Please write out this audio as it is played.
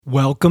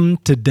Welcome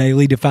to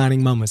Daily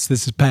Defining Moments.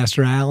 This is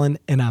Pastor Allen,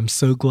 and I'm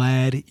so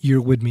glad you're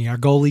with me. Our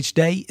goal each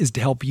day is to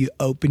help you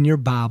open your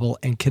Bible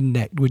and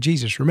connect with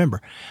Jesus.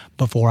 Remember,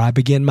 before I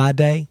begin my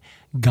day,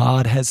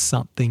 God has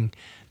something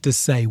to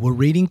say. We're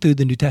reading through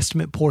the New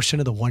Testament portion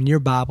of the One-Year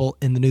Bible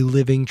in the New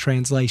Living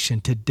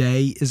Translation.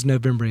 Today is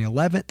November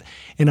 11th,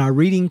 and our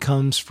reading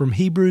comes from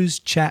Hebrews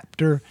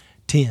chapter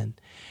 10,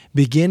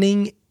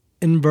 beginning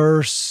in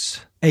verse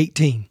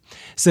 18.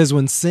 It says,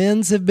 "When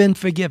sins have been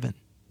forgiven,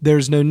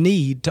 there's no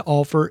need to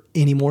offer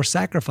any more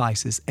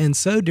sacrifices. And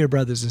so, dear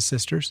brothers and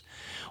sisters,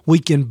 we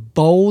can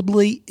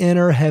boldly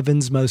enter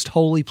heaven's most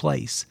holy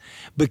place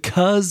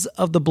because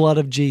of the blood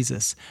of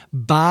Jesus.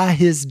 By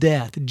his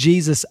death,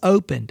 Jesus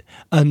opened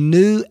a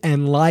new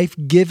and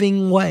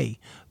life-giving way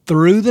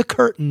through the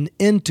curtain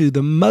into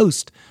the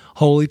most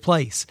holy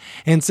place.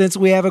 And since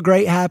we have a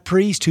great high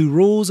priest who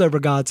rules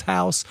over God's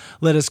house,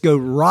 let us go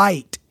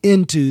right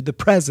into the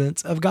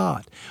presence of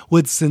God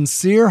with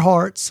sincere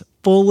hearts,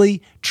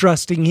 fully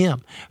trusting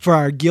him. For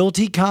our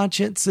guilty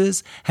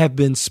consciences have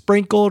been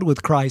sprinkled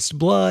with Christ's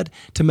blood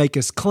to make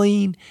us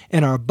clean,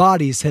 and our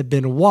bodies have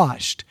been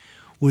washed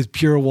with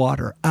pure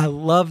water." I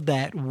love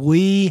that.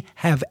 We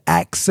have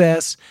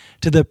access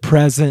to the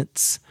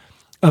presence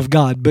of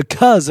God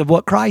because of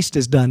what Christ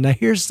has done. Now,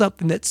 here's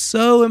something that's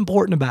so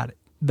important about it,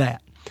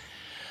 that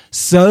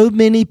so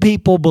many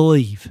people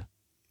believe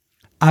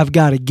I've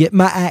got to get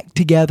my act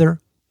together,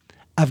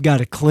 I've got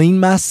to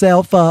clean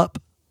myself up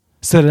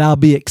so that I'll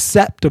be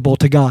acceptable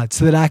to God,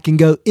 so that I can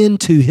go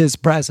into his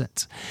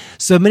presence.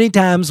 So many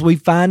times we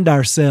find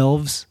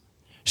ourselves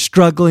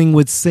struggling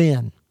with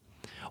sin,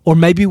 or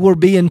maybe we're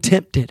being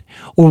tempted,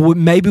 or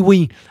maybe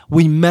we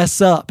mess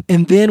up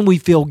and then we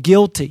feel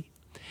guilty.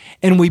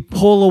 And we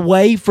pull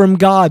away from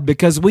God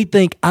because we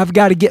think, I've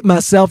got to get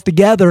myself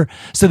together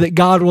so that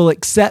God will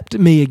accept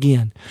me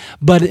again.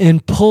 But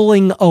in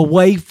pulling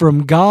away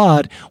from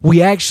God,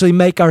 we actually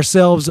make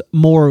ourselves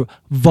more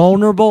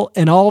vulnerable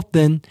and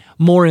often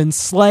more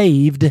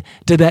enslaved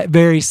to that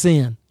very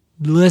sin.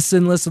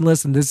 Listen. This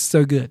is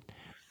so good.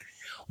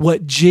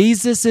 What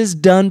Jesus has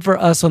done for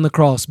us on the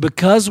cross,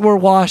 because we're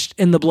washed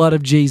in the blood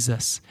of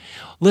Jesus.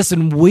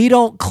 Listen, we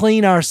don't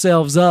clean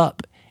ourselves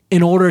up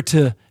in order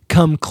to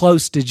come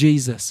close to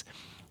Jesus.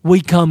 We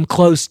come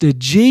close to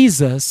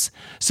Jesus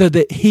so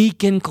that he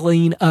can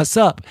clean us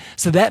up.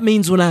 So that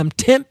means when I'm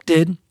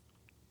tempted,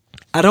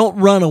 I don't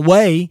run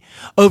away,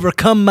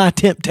 overcome my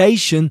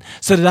temptation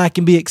so that I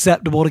can be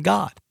acceptable to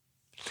God.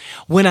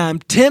 When I'm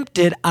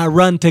tempted, I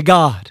run to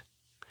God.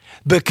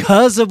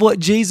 Because of what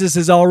Jesus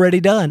has already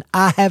done,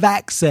 I have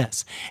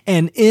access.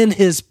 And in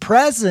his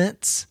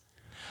presence,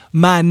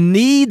 my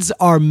needs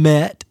are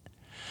met,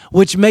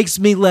 which makes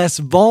me less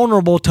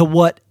vulnerable to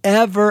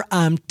whatever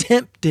I'm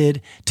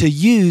tempted to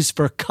use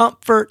for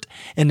comfort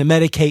and to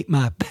medicate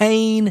my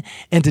pain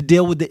and to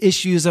deal with the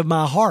issues of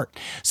my heart.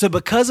 So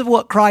because of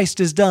what Christ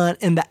has done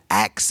and the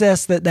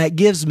access that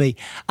gives me,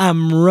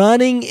 I'm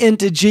running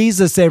into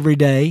Jesus every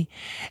day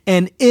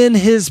and in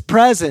his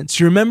presence.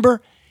 You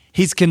remember?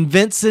 He's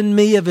convincing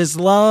me of his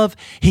love.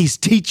 He's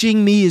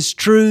teaching me his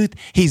truth.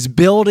 He's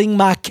building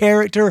my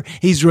character.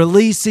 He's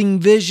releasing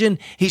vision.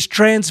 He's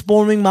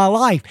transforming my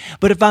life.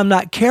 But if I'm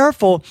not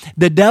careful,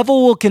 the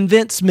devil will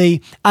convince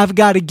me I've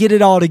got to get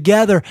it all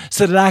together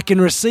so that I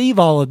can receive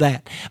all of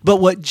that. But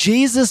what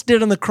Jesus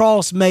did on the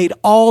cross made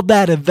all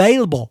that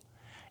available.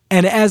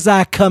 And as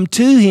I come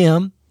to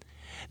him,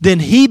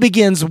 then he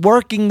begins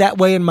working that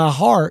way in my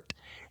heart.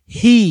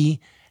 He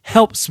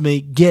helps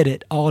me get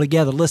it all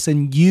together.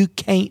 Listen, you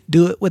can't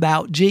do it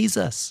without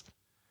Jesus.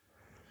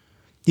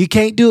 You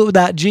can't do it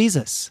without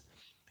Jesus.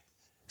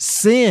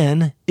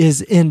 Sin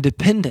is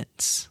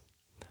independence.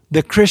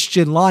 The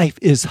Christian life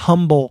is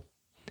humble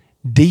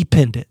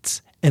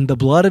dependence. And the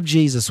blood of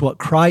Jesus, what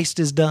Christ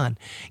has done,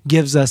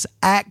 gives us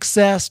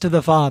access to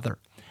the Father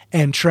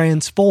and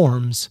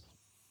transforms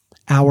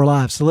our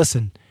lives. So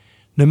listen,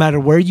 no matter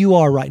where you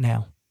are right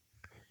now,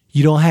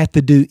 you don't have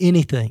to do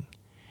anything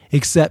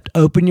except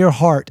open your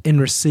heart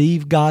and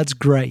receive God's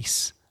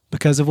grace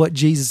because of what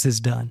Jesus has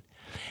done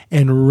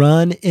and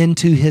run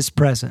into his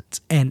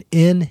presence. And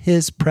in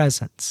his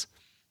presence,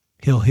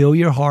 he'll heal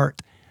your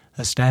heart,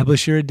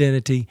 establish your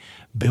identity,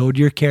 build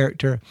your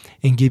character,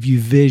 and give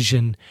you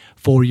vision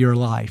for your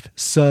life.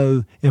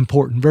 So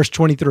important. Verse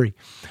 23,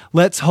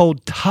 "Let's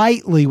hold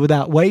tightly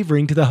without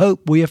wavering to the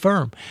hope we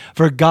affirm,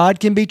 for God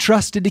can be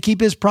trusted to keep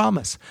his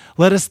promise.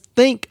 Let us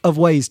think of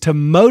ways to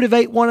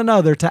motivate one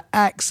another to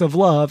acts of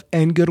love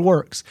and good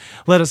works.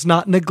 Let us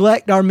not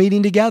neglect our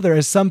meeting together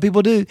as some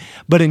people do,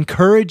 but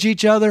encourage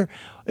each other,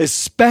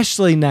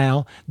 especially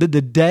now that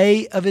the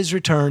day of his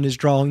return is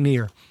drawing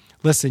near."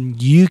 Listen,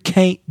 you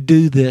can't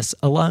do this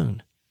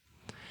alone.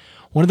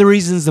 One of the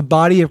reasons the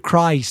body of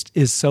Christ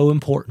is so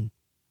important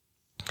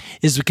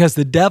is because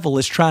the devil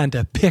is trying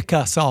to pick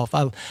us off.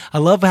 I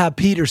love how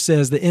Peter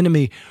says the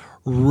enemy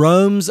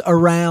roams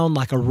around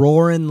like a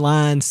roaring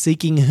lion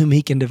seeking whom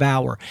he can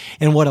devour.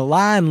 And what a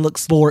lion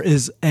looks for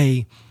is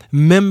a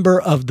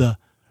member of the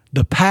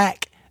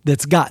pack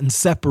that's gotten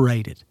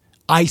separated,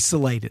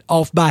 isolated,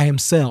 off by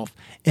himself.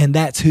 and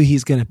that's who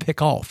he's going to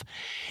pick off.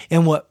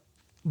 And what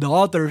the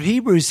author of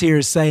Hebrews here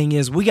is saying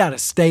is we got to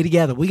stay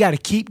together. We got to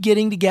keep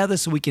getting together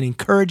so we can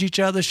encourage each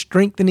other,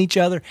 strengthen each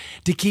other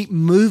to keep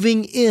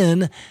moving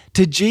in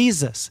to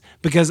Jesus.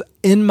 Because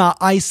in my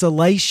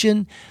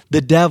isolation,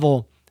 the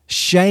devil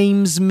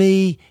shames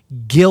me,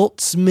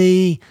 guilts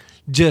me,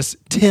 just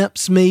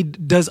tempts me,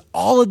 does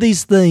all of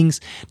these things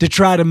to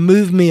try to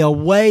move me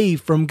away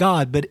from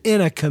God. But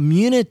in a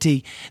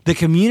community, the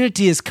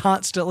community is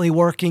constantly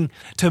working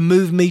to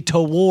move me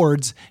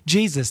towards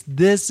Jesus.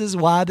 This is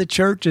why the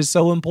church is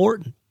so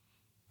important.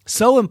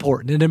 So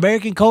important. In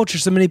American culture,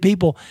 so many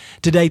people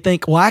today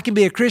think, well, I can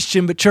be a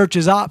Christian, but church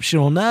is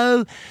optional.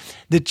 No,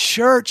 the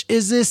church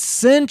is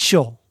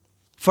essential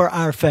for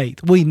our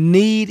faith. We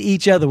need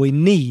each other. We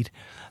need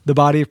the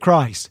body of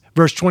Christ.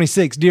 Verse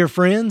 26, dear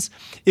friends,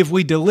 if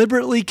we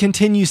deliberately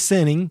continue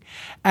sinning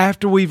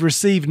after we've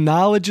received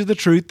knowledge of the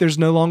truth, there's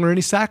no longer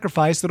any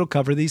sacrifice that'll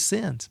cover these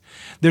sins.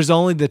 There's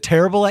only the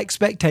terrible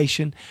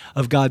expectation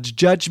of God's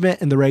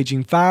judgment and the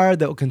raging fire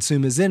that will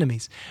consume his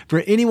enemies. For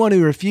anyone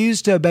who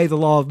refused to obey the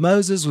law of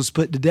Moses was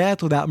put to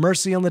death without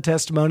mercy on the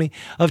testimony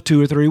of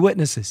 2 or 3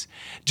 witnesses.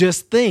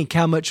 Just think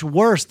how much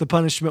worse the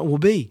punishment will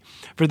be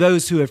for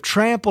those who have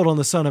trampled on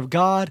the Son of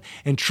God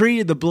and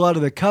treated the blood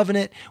of the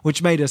covenant,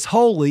 which made us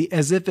holy,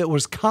 as if it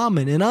was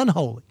common and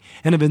unholy,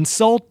 and have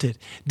insulted,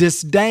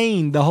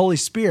 disdained the Holy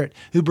Spirit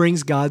who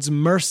brings God's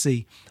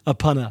mercy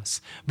upon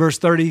us. Verse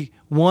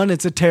 31,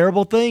 it's a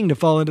terrible thing to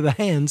fall into the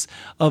hands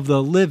of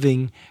the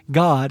living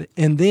God.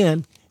 And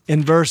then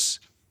in verse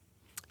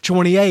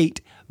 28,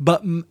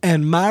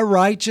 and my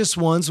righteous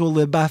ones will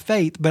live by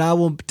faith, but I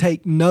will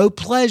take no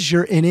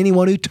pleasure in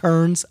anyone who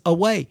turns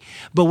away.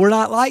 But we're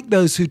not like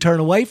those who turn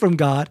away from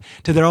God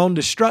to their own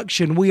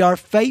destruction. We are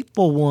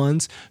faithful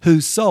ones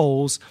whose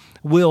souls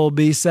will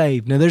be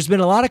saved. Now, there's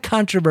been a lot of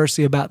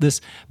controversy about this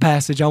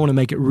passage. I want to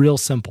make it real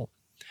simple.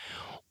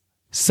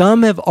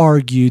 Some have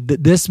argued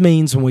that this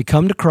means when we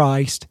come to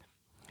Christ,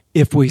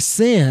 if we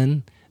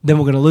sin, then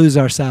we're going to lose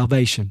our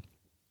salvation.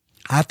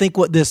 I think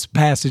what this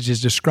passage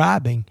is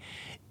describing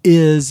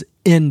is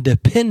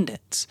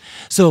independence.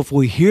 So if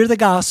we hear the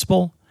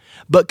gospel,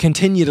 but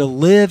continue to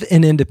live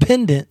in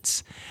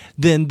independence,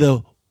 then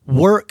the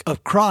work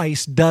of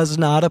Christ does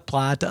not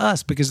apply to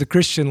us, because the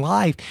Christian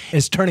life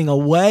is turning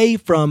away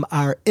from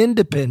our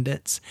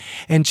independence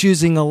and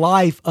choosing a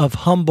life of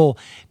humble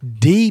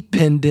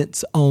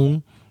dependence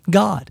on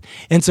God.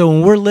 And so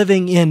when we're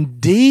living in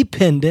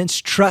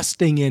dependence,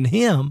 trusting in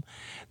Him,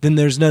 then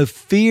there's no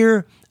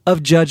fear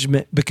of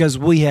judgment, because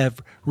we have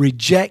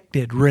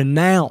rejected,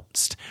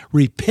 renounced,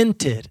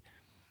 repented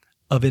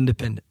of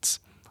independence.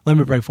 Let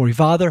me pray for you.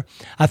 Father,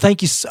 I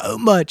thank you so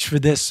much for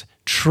this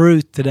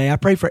truth today. I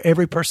pray for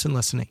every person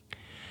listening.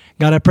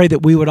 God, I pray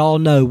that we would all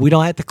know we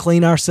don't have to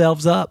clean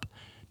ourselves up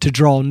to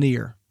draw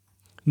near.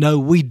 No,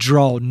 we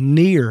draw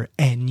near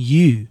and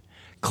you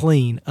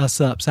clean us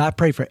up. So I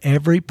pray for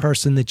every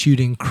person that you'd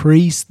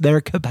increase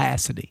their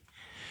capacity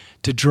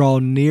to draw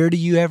near to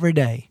you every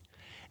day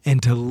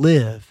and to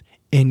live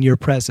in your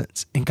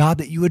presence. And God,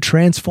 that you would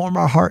transform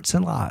our hearts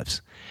and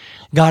lives.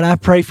 God, I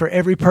pray for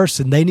every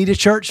person. They need a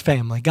church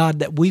family. God,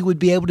 that we would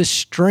be able to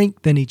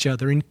strengthen each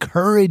other,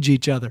 encourage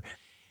each other,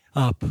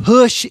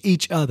 push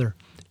each other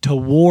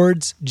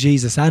towards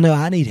Jesus. I know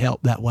I need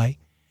help that way.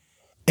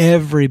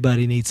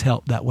 Everybody needs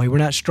help that way. We're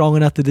not strong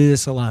enough to do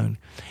this alone.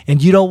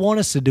 And you don't want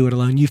us to do it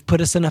alone. You've put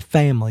us in a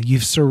family.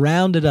 You've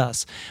surrounded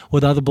us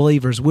with other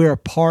believers. We're a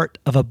part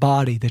of a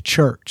body, the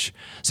church.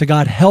 So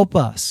God, help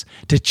us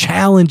to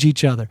challenge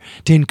each other,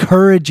 to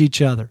encourage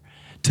each other,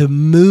 to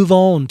move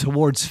on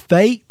towards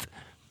faith,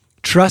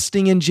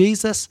 trusting in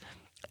Jesus,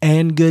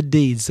 and good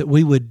deeds, that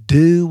we would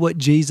do what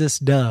Jesus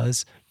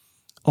does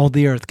on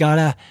the earth. God,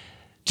 I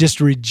just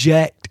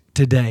reject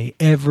today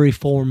every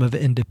form of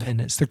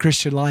independence. The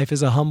Christian life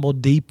is a humble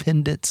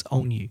dependence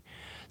on you.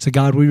 So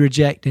God, we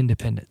reject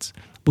independence.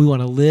 We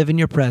want to live in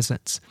your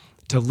presence,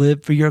 to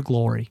live for your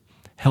glory.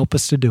 Help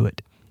us to do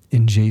it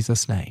in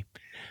Jesus' name.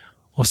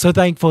 Well, so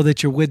thankful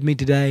that you're with me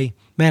today.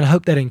 Man, I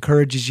hope that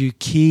encourages you.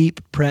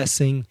 Keep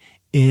pressing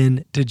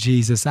into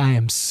Jesus. I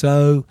am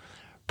so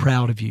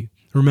proud of you.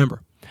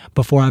 Remember,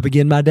 before I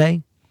begin my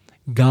day,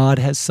 God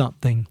has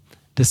something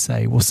to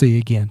say. We'll see you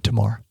again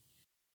tomorrow.